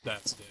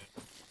 that's dead.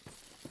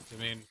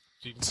 I mean,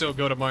 you can still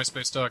go to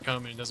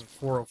myspace.com and it doesn't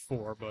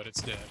 404, but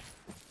it's dead.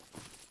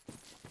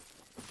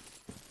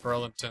 For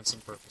all intents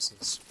and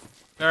purposes.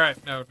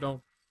 Alright, now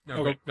don't... Now,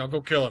 Okay.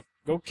 go kill him.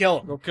 Go kill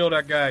him. Go kill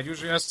that guy.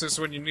 Use your Estus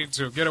when you need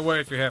to. Get away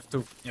if you have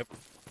to. Yep.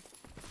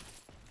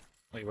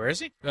 Wait, where is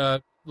he?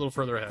 A little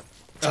further ahead.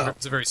 Oh.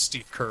 It's a very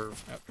steep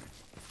curve.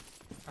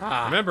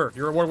 Ah. Remember,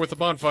 you're rewarded with the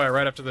bonfire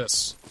right after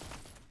this.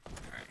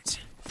 Alright.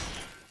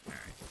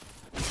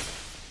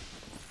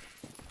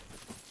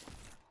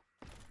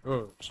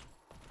 Good.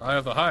 I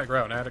have the high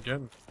ground,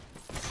 Anakin.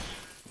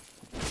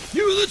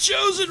 You're the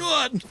chosen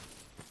one!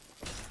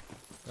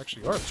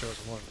 Actually, you are the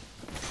chosen one.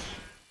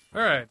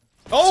 Alright.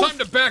 Oh, Time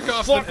to back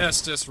off fuck. an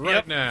Estus right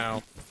Yep.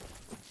 now.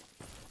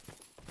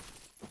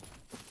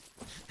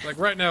 Like,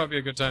 right now would be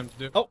a good time to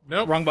do... Oh,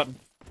 nope. wrong button.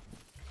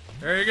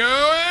 There you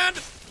go, and...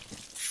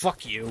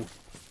 Fuck you.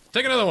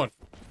 Take another one.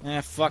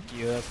 Fuck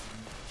you.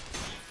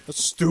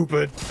 That's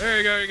stupid. There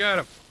you go, you got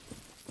him.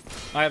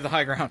 I have the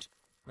high ground.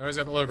 Now he's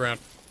got the low ground.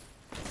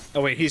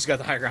 Oh wait, he's got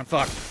the high ground.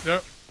 Fuck.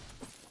 Nope.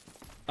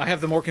 I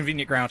have the more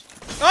convenient ground.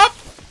 Up!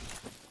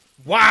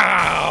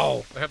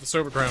 Wow! I have the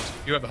sober ground.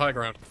 You have the high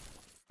ground.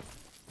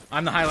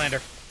 I'm the Highlander.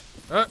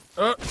 Hey!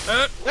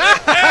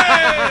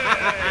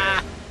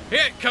 He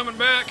ain't coming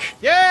back.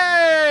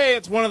 Yay!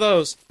 It's one of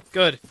those.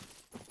 Good.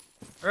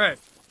 Alright.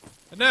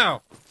 And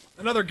now,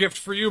 another gift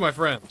for you, my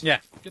friend. Yeah.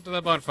 Get to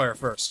that bonfire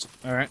first.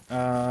 Alright,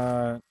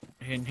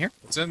 in here?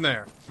 It's in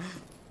there.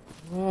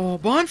 Oh,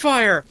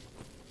 bonfire!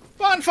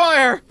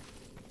 Bonfire!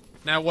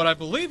 Now, what I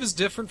believe is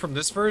different from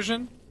this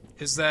version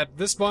is that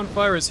this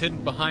bonfire is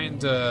hidden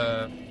behind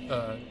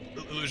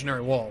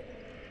illusionary wall.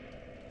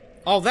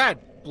 Oh,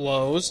 that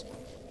blows.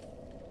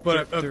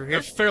 But Through here?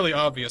 a fairly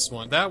obvious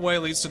one. That way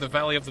leads to the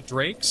Valley of the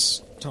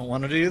Drakes. Don't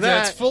want to do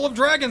That's that. full of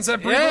dragons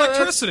that breathe Yeah, that's-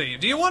 electricity.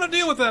 Do you want to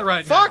deal with that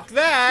right Fuck now?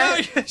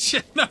 that! No,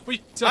 shit, no,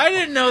 we don't. I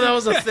didn't know that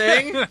was a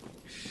thing.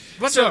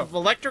 Bunch So- of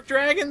electric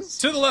dragons?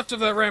 To the left of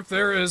that ramp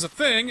there is a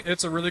thing.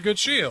 It's a really good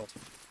shield.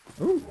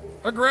 Ooh.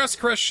 A grass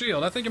crest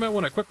shield. I think you might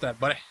want to equip that,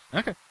 buddy.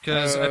 Okay.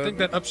 Because I think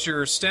that ups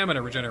your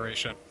stamina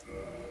regeneration.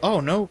 Oh,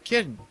 no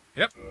kidding.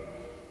 Yep.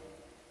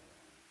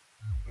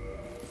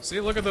 See,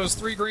 look at those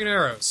 3 green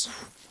arrows.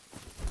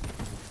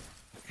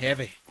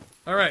 Heavy.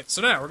 Alright,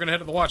 so now we're going to head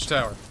to the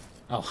watchtower.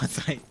 Oh, I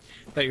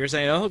thought you were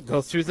saying, oh,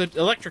 go through the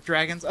electric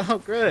dragons. Oh,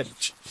 good.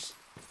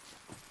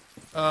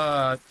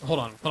 hold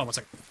on 1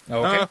 second.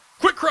 Okay.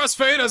 Quick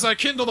crossfade as I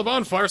kindle the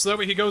bonfire so that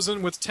way he goes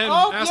in with 10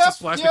 Oh, Astus yep,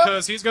 flash yep.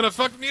 because he's gonna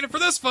fucking need it for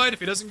this fight if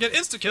he doesn't get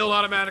insta-killed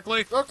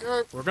automatically.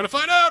 Okay. We're gonna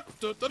find out!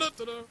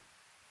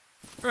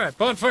 Alright,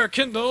 bonfire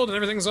kindled and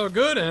everything's all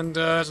good, and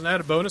as an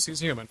added bonus, he's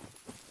human.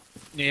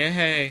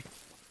 Yay.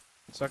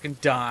 So I can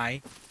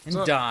die, and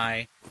So-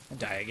 die, and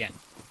die again.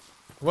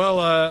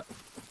 Well,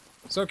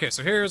 so okay,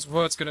 so here's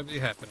what's gonna be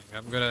happening.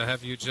 I'm gonna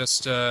have you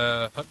just,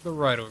 hug the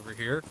right over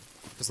here,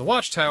 because the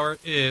watchtower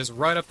is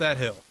right up that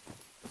hill.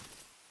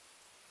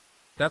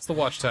 That's the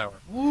watchtower.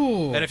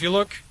 Ooh. And if you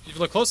look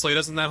closely,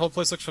 doesn't that whole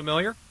place look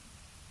familiar?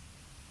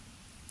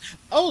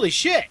 Holy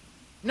shit!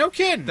 No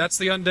kidding! That's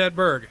the Undead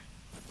Burg.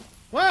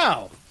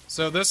 Wow!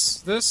 So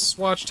this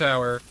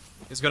watchtower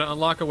is going to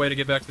unlock a way to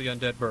get back to the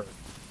Undead Burg.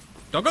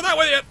 Don't go that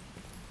way yet!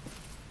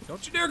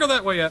 Don't you dare go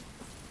that way yet!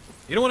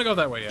 You don't want to go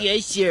that way yet. Yeah,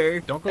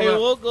 sure. Don't go I that-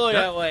 won't go Yeah.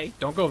 that way.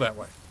 Don't go that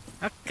way.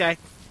 Okay.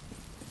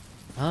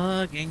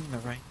 Hugging the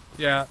right.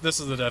 Yeah, this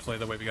is definitely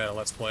the way we gotta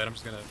let's play it. I'm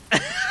just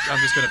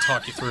gonna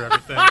talk you through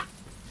everything.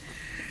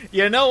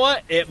 You know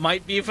what? It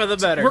might be for the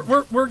better.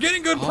 We're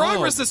getting good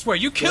progress this way.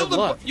 You killed good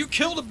luck.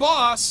 a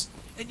boss,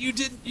 and you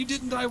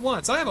didn't die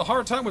once. I have a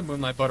hard time with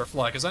Moonlight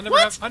Butterfly because I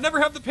never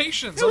have the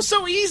patience. It was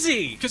so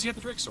easy! Because you had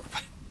the Drake Sword.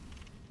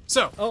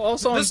 So, Oh,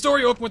 also, this door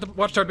you open with the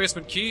Watchtower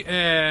basement key,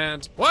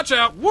 and watch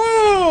out!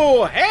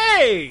 woo!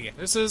 Hey!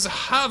 This is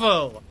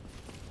Havel.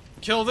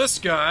 Kill this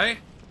guy.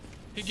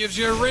 He gives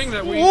you a ring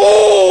that we.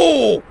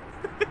 Whoa!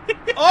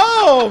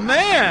 Oh,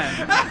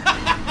 man!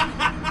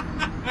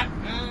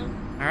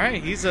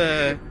 Alright, he's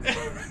a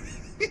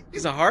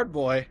hard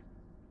boy.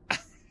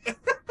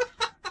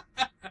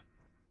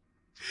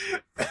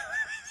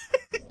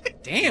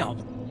 Damn.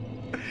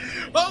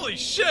 Holy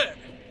shit!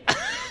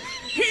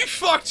 He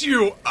fucked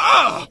you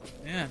up.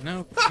 Yeah,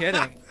 no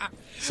kidding.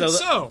 So,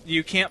 So-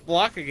 you can't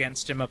block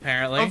against him,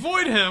 apparently.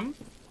 Avoid him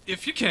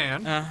if you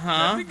can. Uh-huh.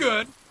 That'd be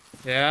good.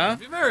 Yeah? That'd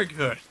be very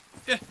good.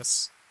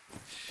 Yes.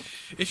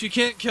 If you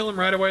can't kill him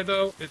right away,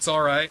 though, it's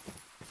alright.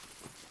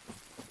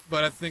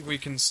 But I think we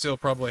can still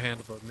probably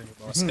handle the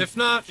mini-boss. If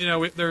not, you know,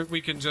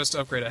 we can just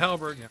upgrade a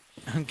halberd. Yeah.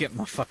 I'm getting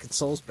my fucking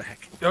souls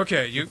back.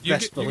 Okay, you Best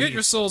get believe.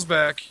 your souls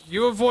back.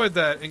 You avoid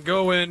that and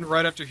go in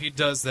right after he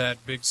does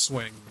that big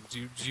swing.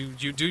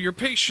 You do your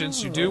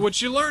patience. You do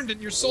what you learned in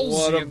your souls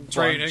What a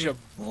training. bunch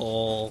of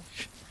bull.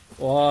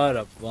 What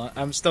a bunch.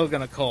 I'm still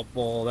gonna call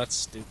bull. That's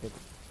stupid.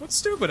 What's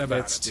stupid about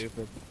That's it?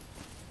 stupid.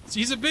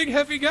 He's a big,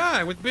 heavy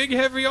guy with big,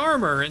 heavy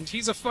armor, and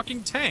he's a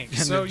fucking tank. And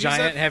so the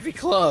giant heavy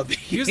club.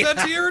 use that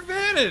to your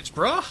advantage,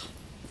 bruh.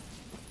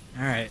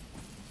 Alright.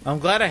 I'm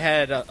glad I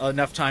had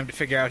enough time to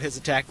figure out his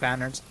attack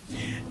patterns.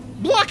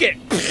 Block it!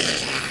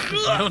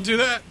 Don't do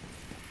that.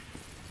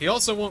 He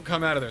also won't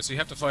come out of there, so you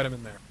have to fight him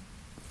in there.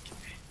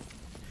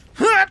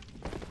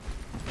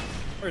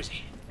 Where is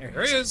he?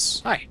 There he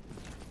is. Hi.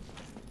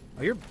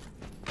 Oh, you're...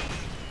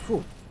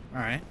 Cool.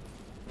 Alright.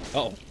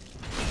 Uh-oh.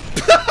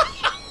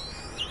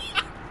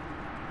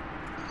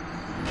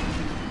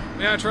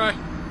 Yeah, try.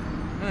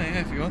 Oh, yeah,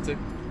 if you want to.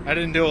 I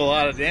didn't do a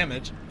lot of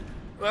damage.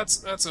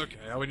 That's okay.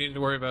 All we need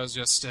to worry about is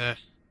just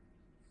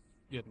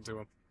getting to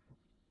him.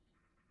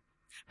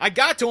 I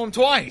got to him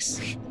twice!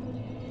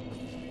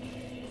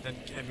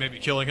 And maybe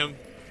killing him.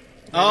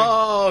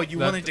 Oh, you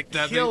That- wanted to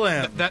that'd kill be,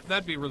 him.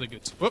 That'd be really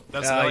good too. Whoop,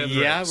 that's the Valley of the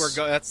Yeah, Drakes.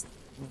 that's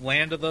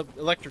land of the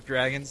electric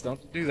dragons.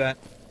 Don't do that.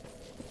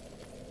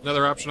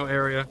 Another optional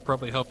area,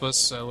 probably help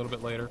us a little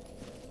bit later.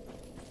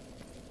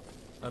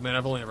 I mean,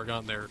 I've only ever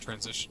gone there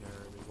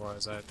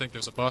transitionary-wise. I think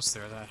there's a boss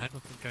there that I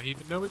don't think I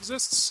even know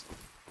exists.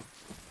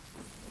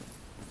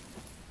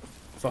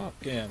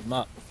 Fuck him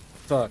up.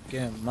 Fuck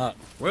him up.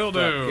 Will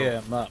Fuck do.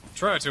 him up.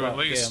 Try to, at Fuck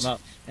least. him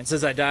up. And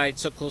since I died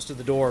so close to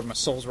the door, my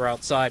souls were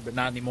outside, but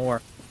not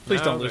anymore. Please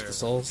Now don't lose they're the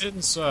souls.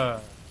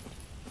 Inside.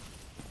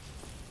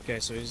 Okay,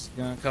 so he's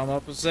gonna come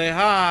up and say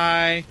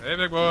hi. Hey,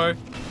 big boy.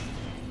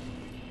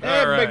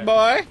 Hey, Alright. big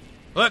boy.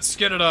 Let's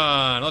get it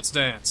on. Let's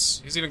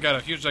dance. He's even got a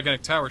huge,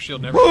 gigantic tower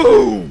shield and everything.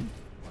 Boom!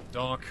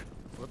 Donk.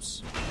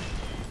 Whoops.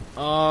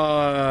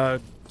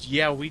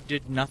 Yeah, we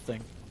did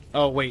nothing.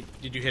 Oh, wait,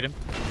 did you hit him?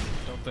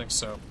 Don't think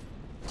so.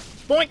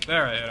 Boink!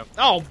 There, I hit him.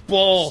 Oh,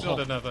 bull! Still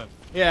did nothing.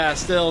 Yeah,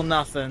 still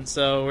nothing.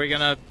 So we're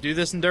gonna do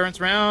this endurance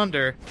round,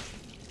 or...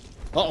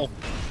 Uh-oh.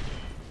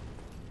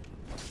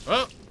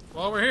 Well,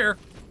 while we're here.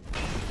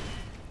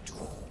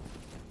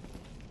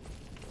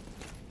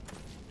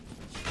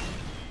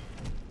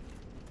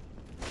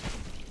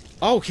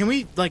 Oh, can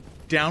we, like,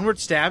 downward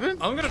stab him?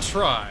 I'm gonna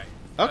try.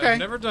 Okay. I've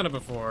never done it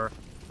before.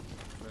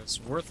 But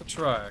it's worth a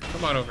try.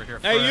 Come on over here,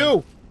 Hey, friend.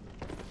 you!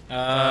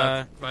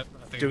 I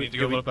think we need to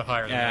go a little bit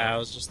higher than Yeah, that. I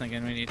was just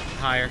thinking we need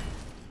higher.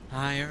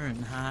 Higher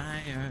and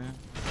higher.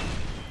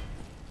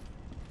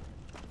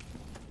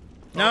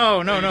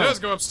 No, no, He no. does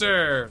go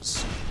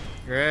upstairs.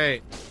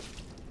 Great.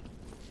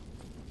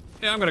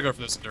 Yeah, I'm gonna go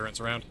for this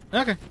endurance round.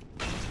 Okay.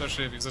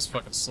 Especially if he's this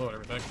fucking slow at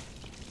everything.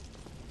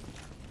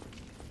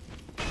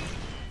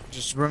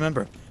 Just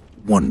remember,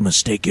 one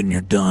mistake and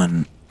you're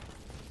done.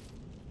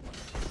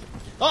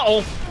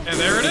 Uh-oh. And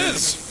there it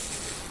is!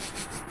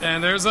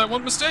 And there's that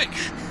one mistake.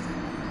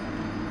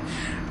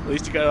 At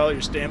least you got all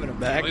your stamina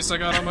back. At least I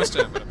got all my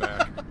stamina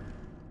back.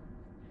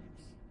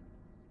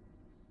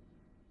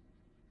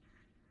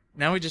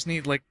 Now we just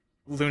need, like,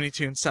 Looney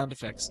Tunes sound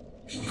effects.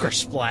 Or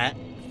splat.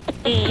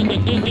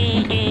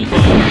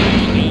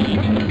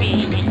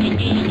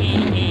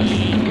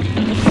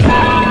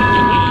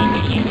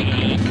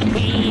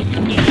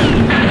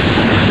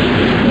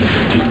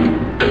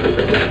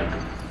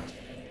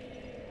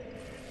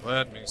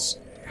 Let me see.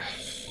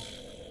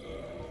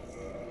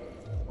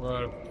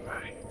 What?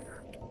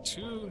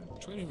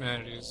 20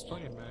 humanities,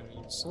 20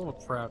 humanities. A little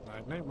proud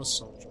knight. Name was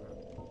soldier.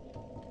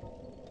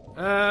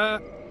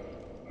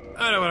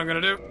 I know what I'm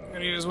gonna do. I'm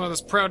gonna use one of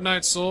those proud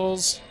knight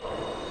souls.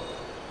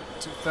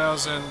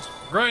 2,000.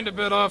 Grind a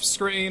bit off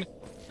screen.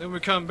 Then we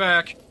come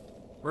back.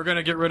 We're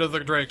gonna get rid of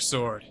the Drake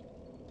sword.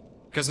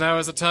 Because now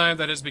is the time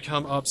that has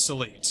become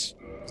obsolete.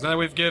 Because now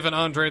we've given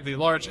Andre the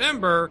large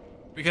ember,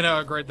 we can now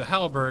upgrade the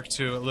halberd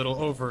to a little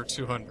over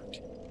 200.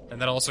 And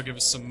that also gives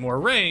us some more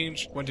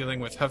range when dealing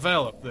with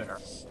Havel up there.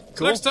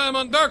 Cool. Next time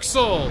on Dark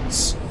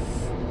Souls!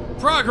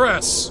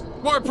 Progress!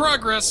 More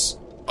progress!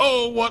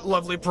 Oh, what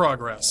lovely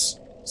progress.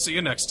 See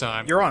you next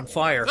time. You're on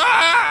fire.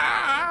 Ah!